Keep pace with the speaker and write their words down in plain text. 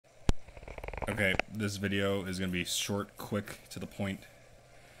Okay, this video is going to be short, quick, to the point.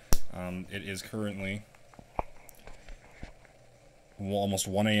 It is currently almost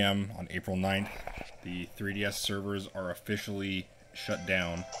 1 a.m. on April 9th. The 3DS servers are officially shut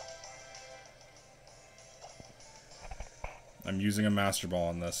down. I'm using a Master Ball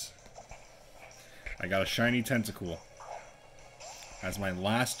on this. I got a shiny Tentacool as my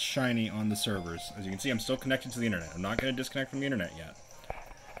last shiny on the servers. As you can see, I'm still connected to the internet. I'm not going to disconnect from the internet yet.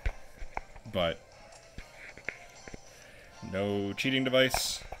 But no cheating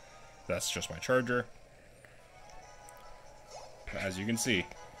device. That's just my charger. But as you can see,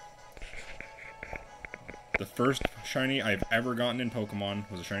 the first shiny I've ever gotten in Pokemon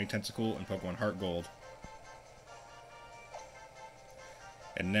was a shiny Tentacool in Pokemon Heart Gold.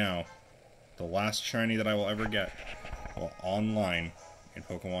 And now, the last shiny that I will ever get, well, online in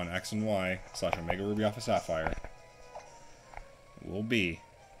Pokemon X and Y / Omega Ruby Alpha Sapphire, will be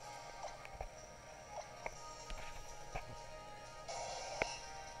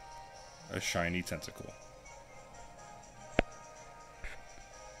a shiny Tentacool.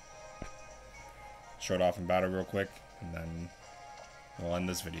 Show it off in battle real quick, and then we'll end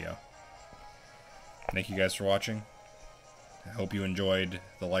this video. Thank you guys for watching. I hope you enjoyed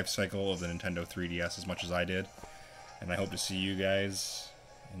the life cycle of the Nintendo 3DS as much as I did, and I hope to see you guys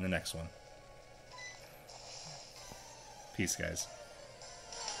in the next one. Peace, guys.